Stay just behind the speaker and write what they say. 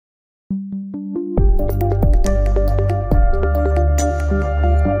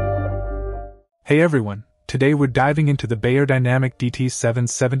Hey everyone, today we're diving into the Beyerdynamic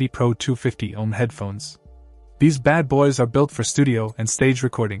DT770 Pro 250 ohm headphones. These bad boys are built for studio and stage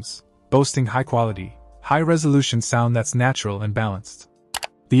recordings, boasting high-quality, high-resolution sound that's natural and balanced.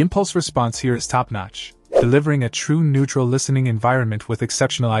 The impulse response here is top-notch, delivering a true neutral listening environment with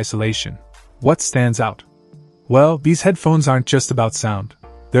exceptional isolation. What stands out? Well, these headphones aren't just about sound.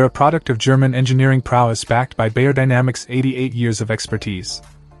 They're a product of German engineering prowess backed by Beyerdynamic's 88 years of expertise.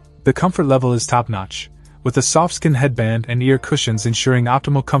 The comfort level is top-notch, with a soft-skin headband and ear cushions ensuring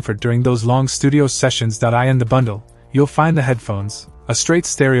optimal comfort during those long studio sessions. In the bundle, you'll find the headphones, a straight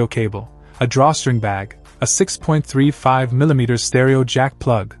stereo cable, a drawstring bag, a 6.35mm stereo jack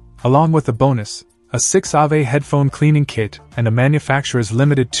plug, along with a bonus, a 6-AV headphone cleaning kit, and a manufacturer's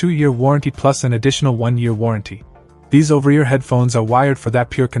limited 2-year warranty plus an additional 1-year warranty. These over-ear headphones are wired for that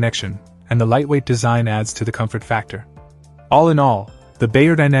pure connection, and the lightweight design adds to the comfort factor. All in all, the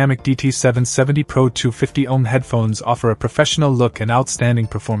Beyerdynamic DT770 Pro 250 ohm headphones offer a professional look and outstanding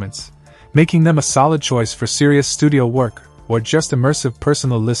performance, making them a solid choice for serious studio work or just immersive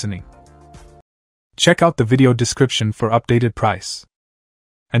personal listening. Check out the video description for updated price.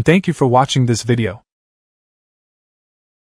 And thank you for watching this video.